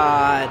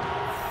God.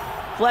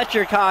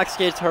 Fletcher Cox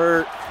gets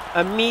hurt.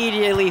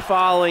 Immediately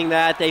following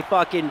that, they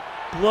fucking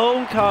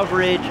blown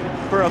coverage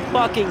for a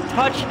fucking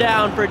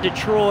touchdown for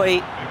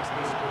Detroit.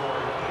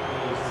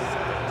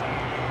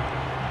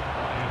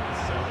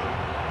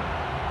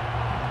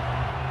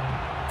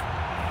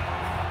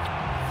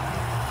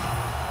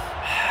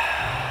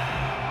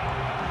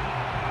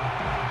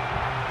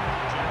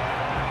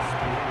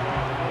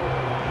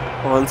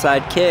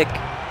 Onside kick.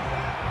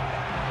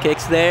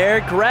 Kicks there,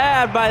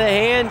 grabbed by the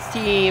hands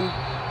team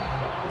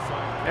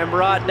and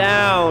brought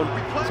down.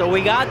 So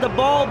we got the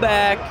ball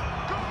back.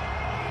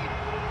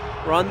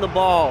 Run the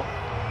ball.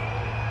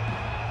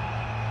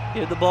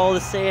 Give the ball to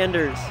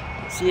Sanders.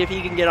 See if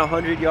he can get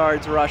 100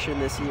 yards rushing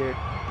this year.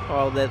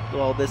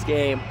 This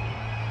game.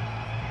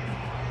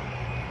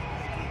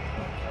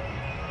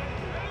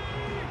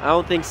 I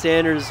don't think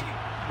Sanders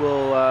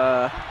will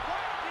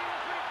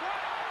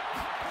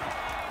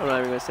I'm not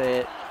even going to say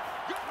it.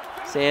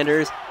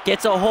 Sanders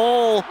gets a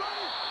hole.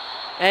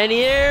 And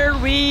here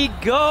we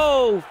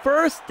go.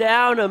 First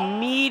down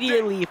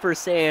immediately for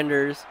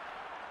Sanders.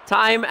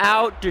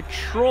 Timeout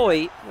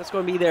Detroit. That's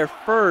going to be their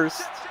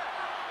first.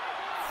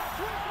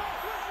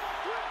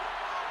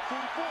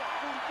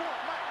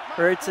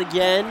 Hurts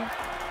again.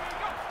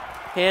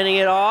 Handing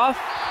it off.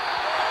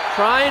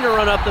 Trying to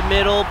run up the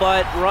middle,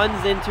 but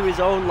runs into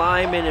his own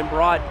lineman and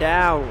brought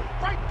down.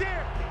 Right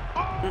there.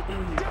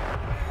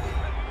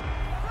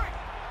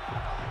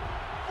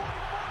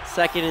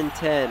 Second and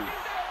 10.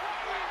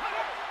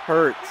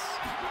 Hurts.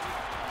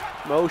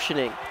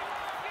 Motioning.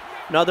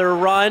 Another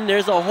run.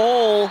 There's a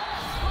hole.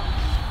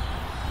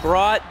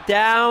 Brought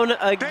down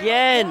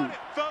again.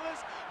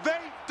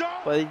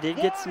 But he did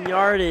get some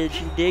yardage.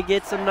 He did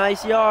get some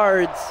nice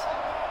yards.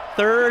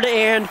 3rd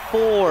and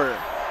 4.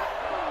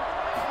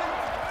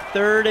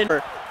 3rd and 4.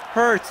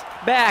 Hurts.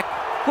 Back.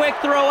 Quick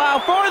throw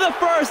out for the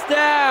first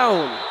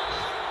down.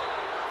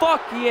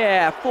 Fuck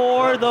yeah.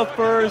 For the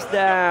first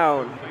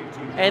down.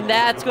 And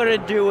that's going to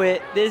do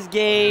it. This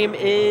game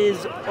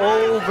is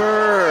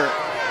over.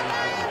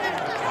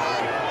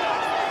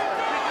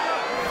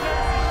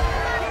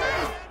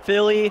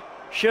 Philly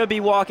should be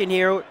walking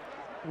here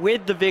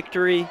with the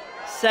victory,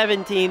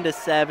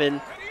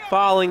 17-7,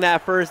 following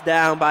that first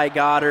down by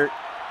Goddard.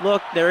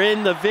 Look, they're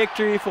in the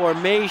victory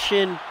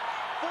formation.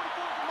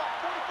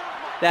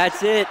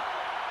 That's it.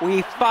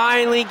 We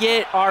finally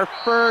get our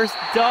first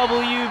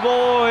W,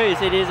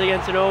 boys. It is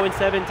against an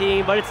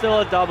 0-17, but it's still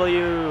a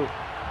W.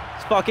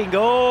 Let's fucking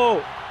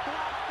go.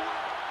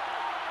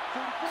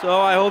 So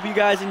I hope you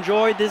guys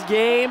enjoyed this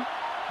game.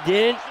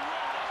 Didn't?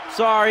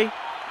 Sorry.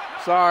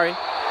 Sorry.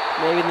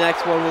 Maybe the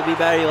next one will be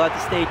better. You'll have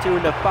to stay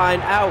tuned to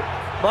find out.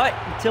 But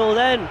until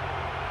then,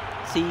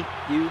 see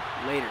you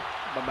later.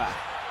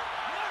 Bye-bye.